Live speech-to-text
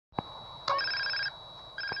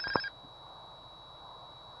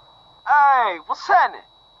Hey, what's happening?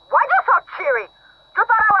 Why you so cheery? You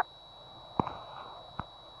thought I was...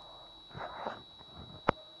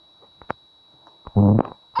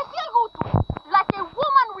 I feel good too. Like a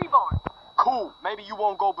woman reborn. Cool. Maybe you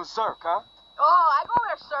won't go berserk, huh? Oh, I go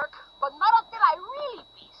berserk, but not until I really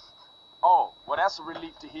feast. Oh, well, that's a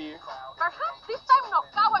relief to hear. Perhaps this time no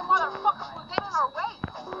cowboy motherfuckers will get in our way.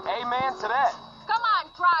 Amen to that. Come on,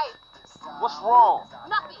 try it. What's wrong?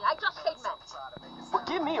 Nothing, I just hate men. Well,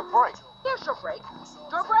 give me a break. Here's your break.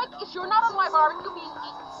 Your break is you're not on my barbecue being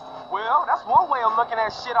eaten. Well, that's one way of looking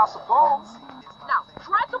at shit, I suppose. Now,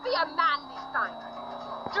 try to be a man this time.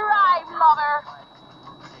 Drive, lover.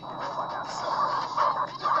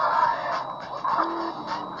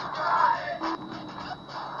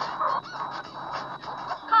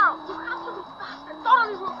 Carl, you have to be fast and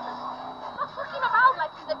totally ruthless. Not fucking about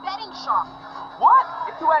like in the betting shop.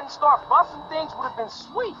 What? If you hadn't started busting things, would have been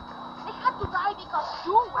sweet. They had to die because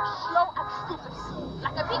you were slow and stupid.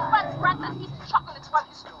 Like a big fat brat that eats chocolates while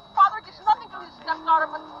his father gives nothing to his stepdaughter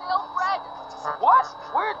but stale bread. What?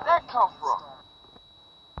 Where'd that come from?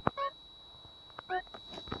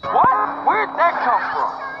 What? Where'd that come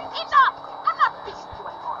from? Enough! I'm not speaking to you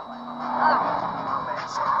anymore.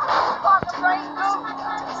 Fuck the brain, dude.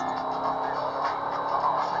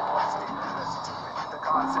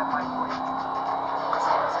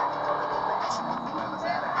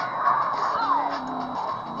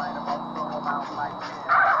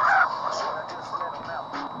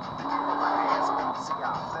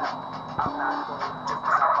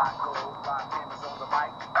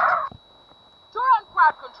 You're on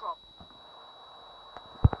crowd control.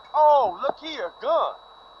 Oh, look here, gun.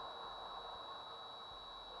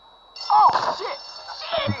 Oh, shit.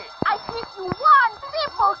 Shit! I give you one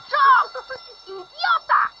simple job!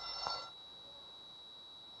 Idiota!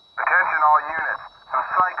 Attention all units. Some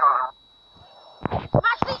psychos are...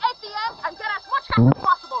 Smash the ATM and get as much cash as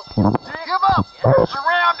possible. Give up! You're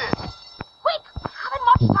surrounded! Quick! We haven't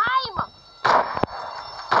much time!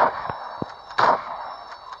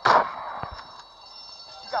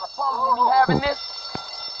 You got a problem with me having this?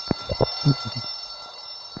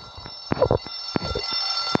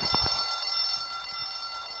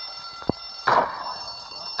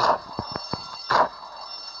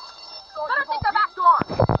 Better take the back door.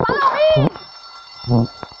 Follow me! Look,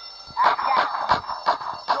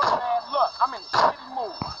 man, look, I'm in a shitty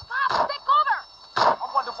mood. Fast, take cover! I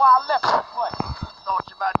wonder why I left this place. Thought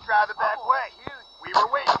you might try the back way. We were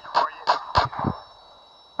waiting for you.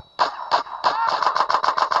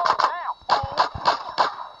 Down, fool.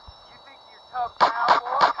 You think you're tough now,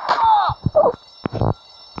 boy?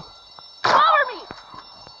 Cover me!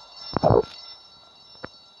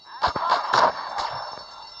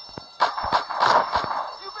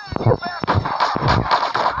 You better get back.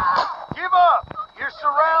 Give up! You're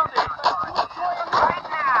surrounded! Right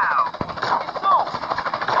now! It's on.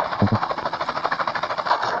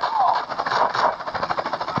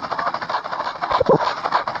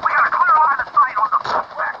 We got a clear line of sight on the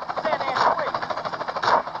suspect. San Andreas.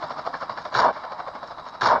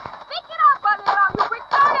 Pick it up, Valero, you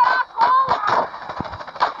retarded asshole!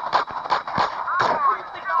 What do you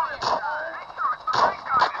think I am? Make sure it's the right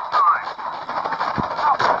guy this time.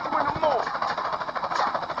 I'll put you in the mood.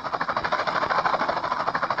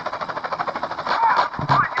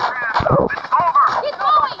 Put your hands up. It's over. Keep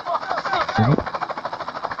going!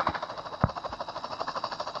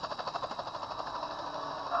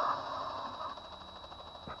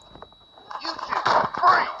 You two,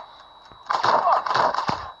 freeze!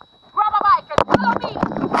 Grab a bike and follow me!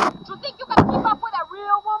 You think you can keep up with a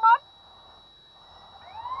real woman?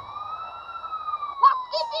 What's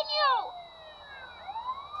keeping you?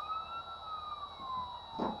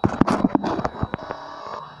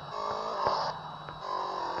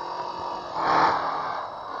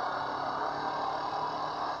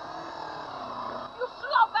 You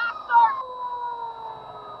slow bastard!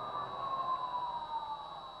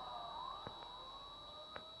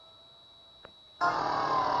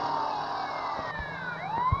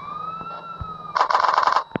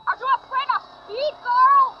 Are you afraid of speed,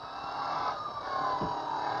 girl?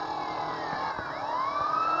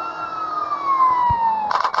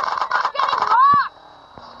 I'm getting lost!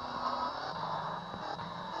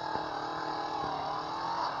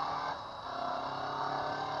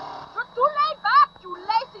 You're too laid back, you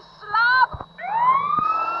lazy slob!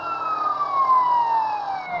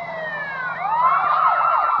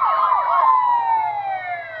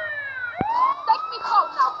 Take me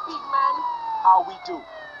home now, big man. How we do?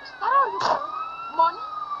 Is that all you want? Money?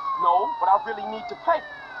 No, but I really need to pay.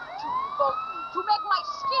 To revolt me, to make my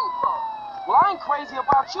skin crawl. Well, I ain't crazy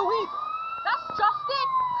about you either. That's just it.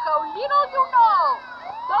 So little you know.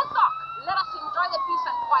 Don't talk. Let us enjoy the peace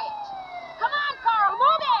and quiet. Come on, Carl,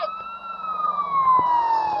 move it!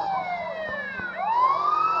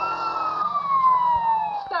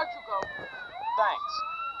 Start to go. Thanks.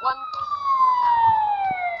 1,